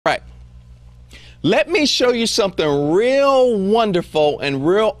Let me show you something real wonderful and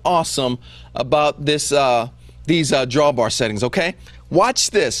real awesome about this these drawbar settings, okay?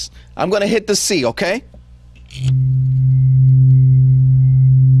 Watch this. I'm going to hit the C, okay?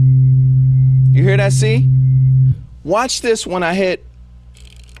 You hear that C? Watch this when I hit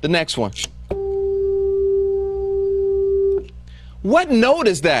the next one. What note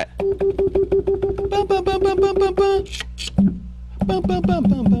is that?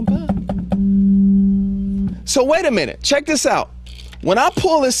 So wait a minute, check this out. When I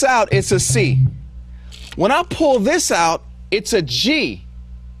pull this out, it's a C. When I pull this out, it's a G.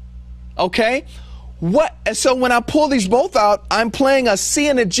 Okay? So when I pull these both out, I'm playing a C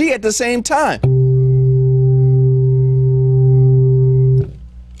and a G at the same time.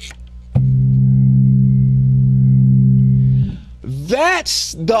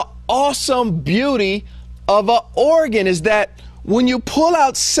 That's the awesome beauty of an organ, is that when you pull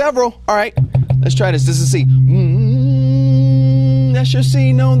out several, all right, let's try this. This is C. That's your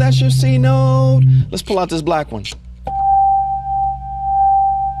C note, that's your C note. Let's pull out this black one.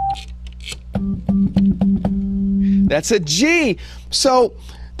 That's a G. So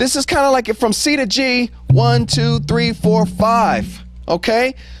this is kind of like it from C to G, 1, 2, 3, 4, 5.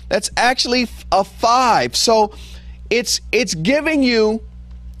 Okay? That's actually a 5. So it's giving you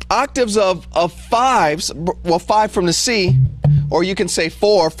octaves of fives, well, 5 from the C, or you can say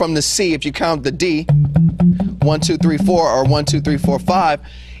 4 from the C if you count the D, 1, 2, 3, 4, or 1, 2, 3, 4, 5.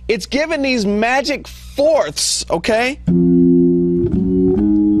 It's giving these magic fourths, okay?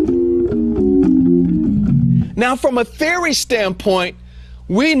 Now, from a theory standpoint,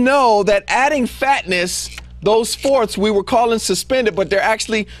 we know that adding fatness, those fourths we were calling suspended, but they're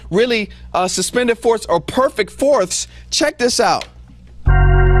actually really suspended fourths or perfect fourths. Check this out.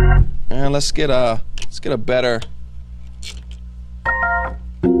 And let's get a better.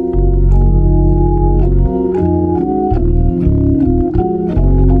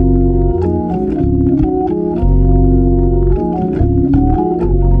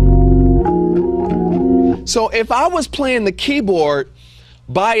 So if I was playing the keyboard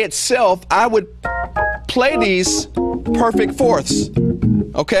by itself, I would play these perfect fourths,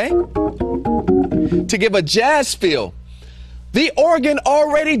 okay? To give a jazz feel. The organ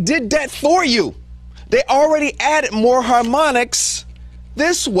already did that for you. They already added more harmonics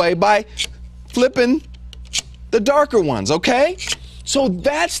this way by flipping the darker ones, okay? So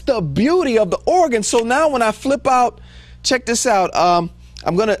that's the beauty of the organ. So now when I flip out, check this out. I'm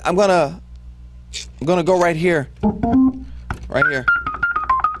gonna go right here. Right here.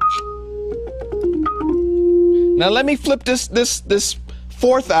 Now let me flip this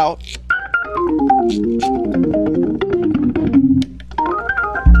fourth out.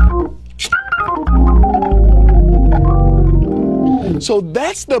 So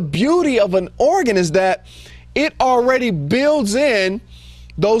that's the beauty of an organ, is that it already builds in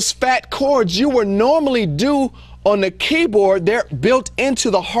those fat chords you would normally do on the keyboard. They're built into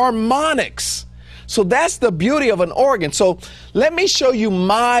the harmonics. So that's the beauty of an organ. So let me show you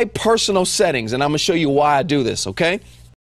my personal settings, and I'm going to show you why I do this, okay?